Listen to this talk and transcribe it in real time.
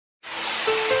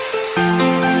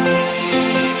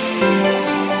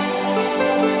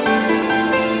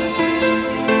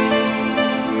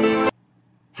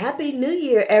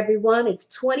Year, everyone. It's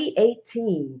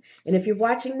 2018. And if you're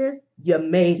watching this, you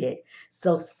made it.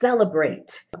 So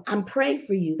celebrate. I'm praying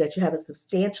for you that you have a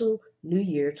substantial new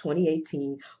year,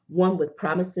 2018, one with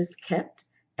promises kept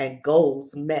and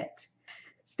goals met.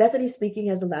 Stephanie Speaking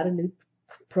has a lot of new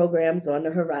programs on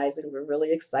the horizon. We're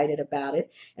really excited about it.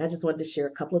 And I just wanted to share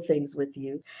a couple of things with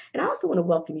you. And I also want to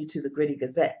welcome you to the Gritty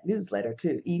Gazette newsletter,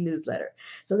 too, e-newsletter.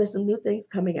 So there's some new things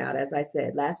coming out. As I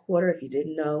said, last quarter, if you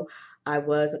didn't know, I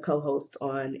was a co-host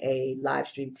on a live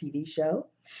stream TV show.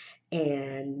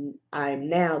 And I'm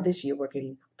now this year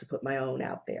working to put my own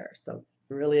out there. So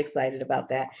really excited about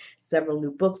that. Several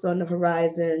new books on the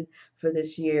horizon for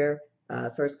this year.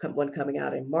 First one coming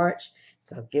out in March.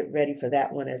 So get ready for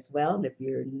that one as well. And if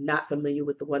you're not familiar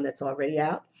with the one that's already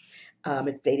out,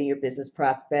 it's Dating Your Business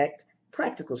Prospect,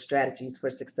 Practical Strategies for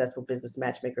Successful Business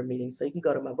Matchmaker Meetings. So you can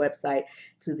go to my website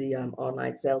to the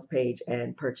online sales page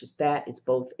and purchase that. It's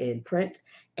both in print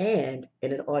and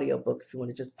in an audio book if you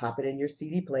want to just pop it in your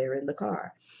CD player in the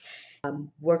car. I'm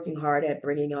working hard at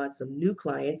bringing on some new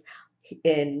clients,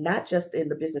 and not just in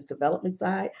the business development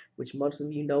side, which most of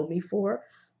you know me for,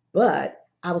 but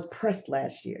I was pressed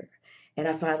last year and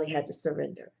I finally had to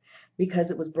surrender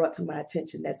because it was brought to my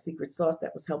attention that secret sauce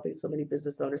that was helping so many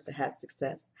business owners to have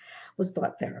success was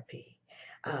thought therapy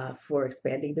for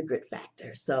expanding the grit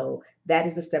factor. So that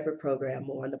is a separate program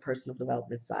more on the personal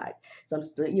development side. So I'm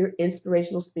still your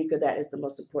inspirational speaker. That is the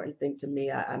most important thing to me.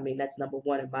 I mean, that's number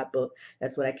one in my book.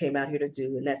 That's what I came out here to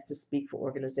do, and that's to speak for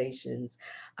organizations.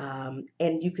 And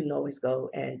you can always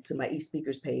go and to my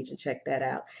e-speakers page and check that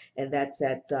out. And that's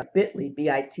at bit.ly,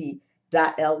 bit.ly/SDB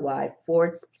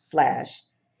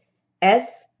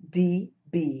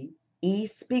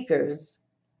speakers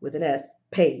with an S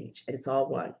page, and it's all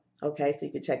one. Okay, so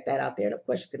you can check that out there. And of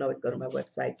course, you can always go to my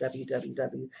website,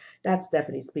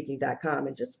 www.stephaniespeaking.com,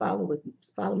 and just follow me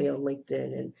on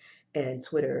LinkedIn and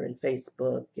Twitter and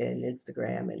Facebook and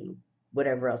Instagram and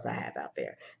whatever else I have out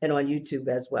there, and on YouTube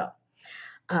as well.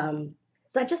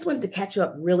 So I just wanted to catch you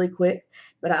up really quick,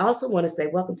 but I also want to say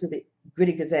welcome to the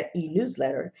Gritty Gazette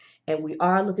e-newsletter, and we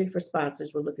are looking for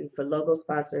sponsors. We're looking for logo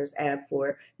sponsors and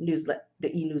for the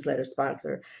e-newsletter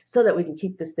sponsor so that we can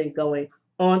keep this thing going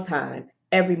on time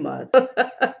every month.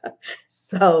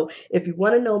 So if you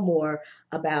want to know more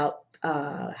about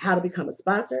how to become a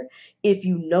sponsor, if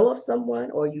you know of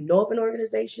someone or you know of an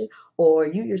organization or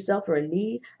you yourself are in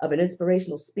need of an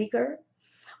inspirational speaker,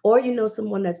 or you know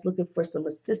someone that's looking for some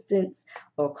assistance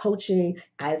or coaching,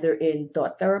 either in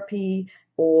thought therapy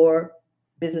or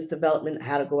business development,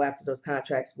 how to go after those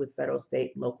contracts with federal,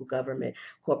 state, local government,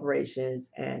 corporations,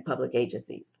 and public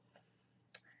agencies.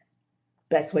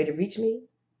 Best way to reach me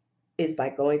is by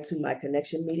going to my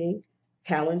connection meeting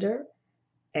calendar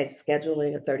and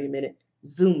scheduling a 30-minute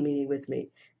Zoom meeting with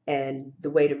me. And the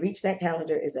way to reach that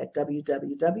calendar is at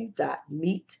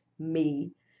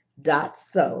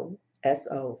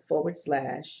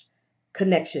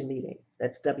www.meetme.so/connection meeting.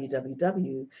 That's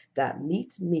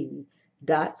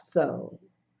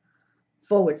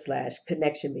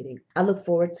www.meetme.so/connection meeting. I look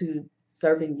forward to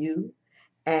serving you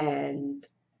and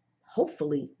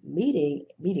hopefully meeting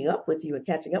up with you and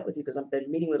catching up with you, because I've been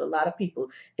meeting with a lot of people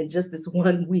in just this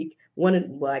 1 week.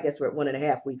 I guess we're at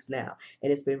 1.5 weeks now,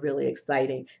 and it's been really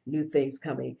exciting. New things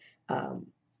coming.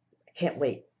 Can't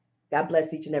wait. God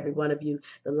bless each and every one of you.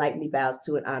 The light in me bows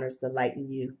to and honors the light in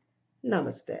you.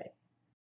 Namaste.